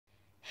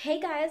Hey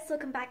guys,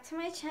 welcome back to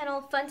my channel,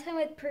 Fun Time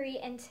with Pari,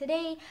 and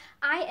today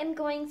I am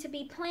going to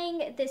be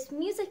playing this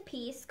music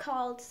piece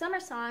called Summer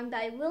Song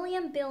by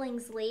William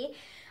Billingsley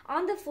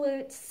on the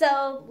flute,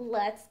 so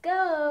let's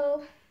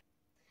go!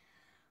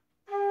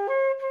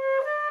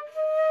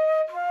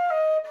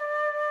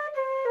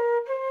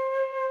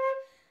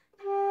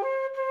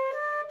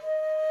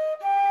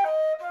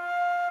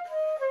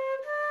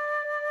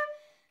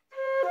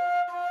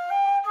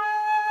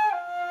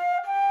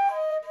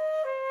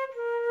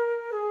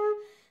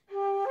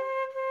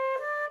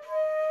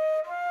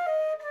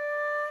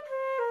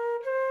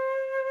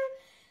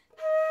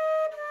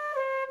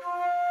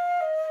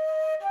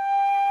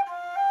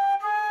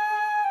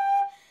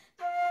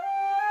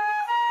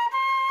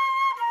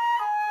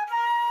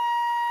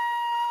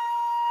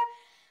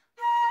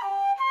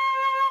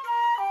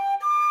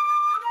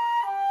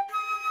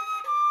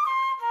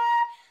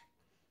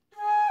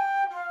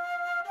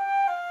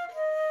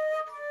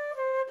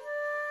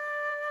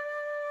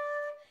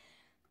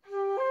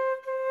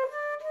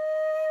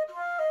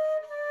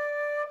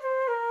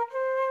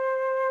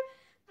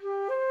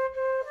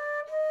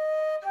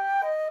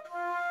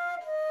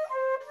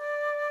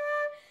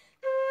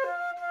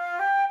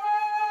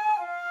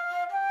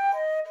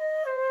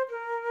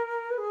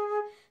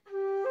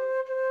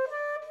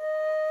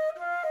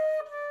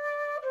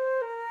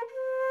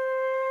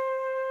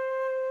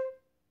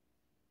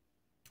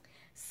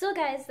 So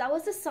guys, that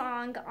was the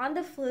song on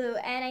the flute,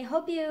 and I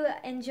hope you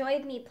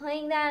enjoyed me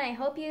playing that. I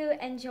hope you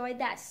enjoyed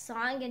that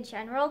song in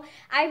general.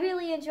 I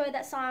really enjoyed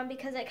that song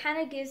because it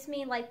kind of gives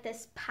me like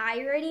this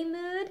piratey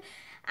mood.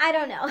 I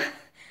don't know.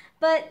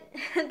 But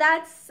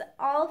that's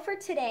all for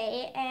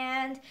today,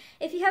 and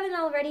if you haven't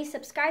already,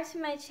 subscribe to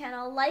my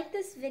channel, like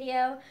this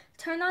video,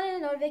 turn on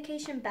the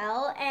notification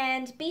bell,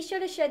 and be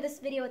sure to share this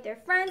video with your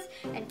friends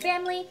and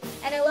family,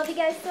 and I love you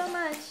guys so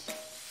much.